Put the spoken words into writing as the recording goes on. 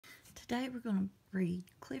Today we're going to read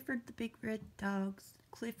Clifford the Big Red Dog's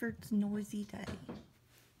Clifford's Noisy Day.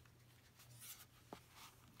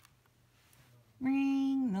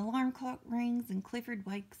 Ring, the alarm clock rings and Clifford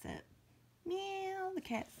wakes up. Meow, the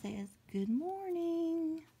cat says, "Good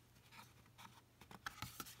morning."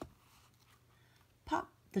 Pop,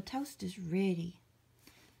 the toast is ready.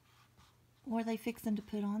 What are they fixing to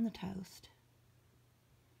put on the toast?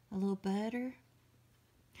 A little butter?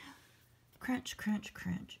 Crunch, crunch,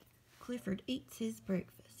 crunch. Clifford eats his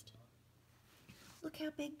breakfast. Look how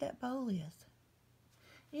big that bowl is.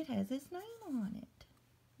 It has his name on it.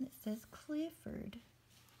 It says Clifford.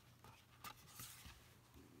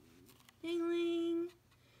 Ding-ling.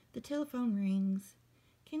 The telephone rings.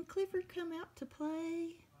 Can Clifford come out to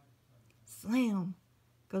play? Slam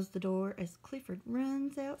goes the door as Clifford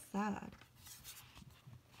runs outside.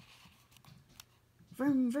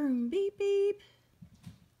 Vroom, vroom, beep, beep.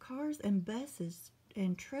 Cars and buses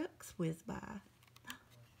and trucks whiz by.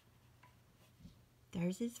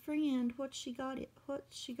 There's his friend. What's she got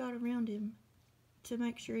around him to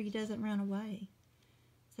make sure he doesn't run away?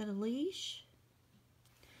 Is that a leash?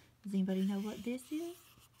 Does anybody know what this is?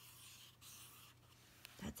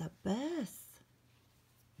 That's a bus.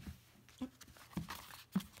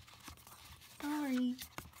 Sorry.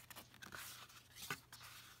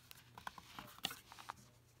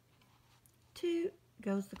 Toot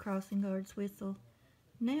goes the crossing guard's whistle.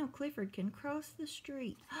 Now Clifford can cross the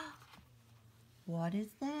street. What is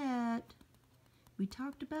that? We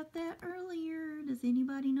talked about that earlier. Does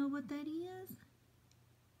anybody know what that is?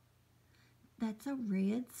 That's a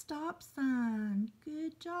red stop sign.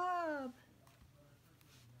 Good job.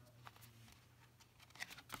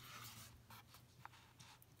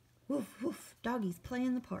 Woof, woof. Doggies play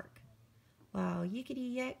in the park while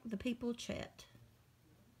yickety yak the people chat.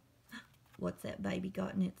 What's that baby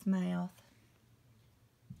got in its mouth?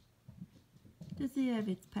 Does it have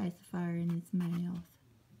its pacifier in its mouth?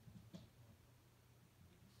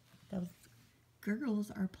 Those girls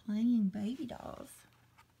are playing baby dolls.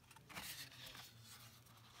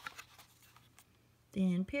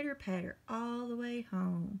 Then pitter patter all the way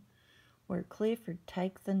home, where Clifford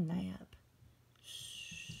takes a nap.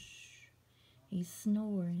 Shh. He's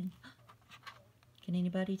snoring. Can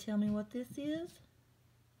anybody tell me what this is?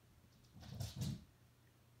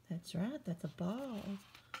 That's right, that's a ball.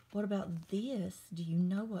 What about this? Do you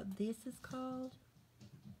know what this is called?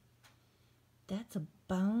 That's a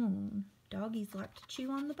bone. Doggies like to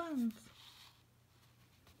chew on the bones.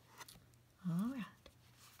 Alright,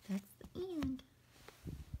 that's the end.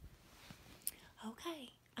 Okay,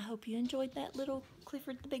 I hope you enjoyed that little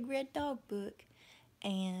Clifford the Big Red Dog book.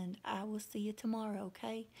 And I will see you tomorrow,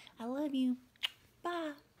 okay? I love you.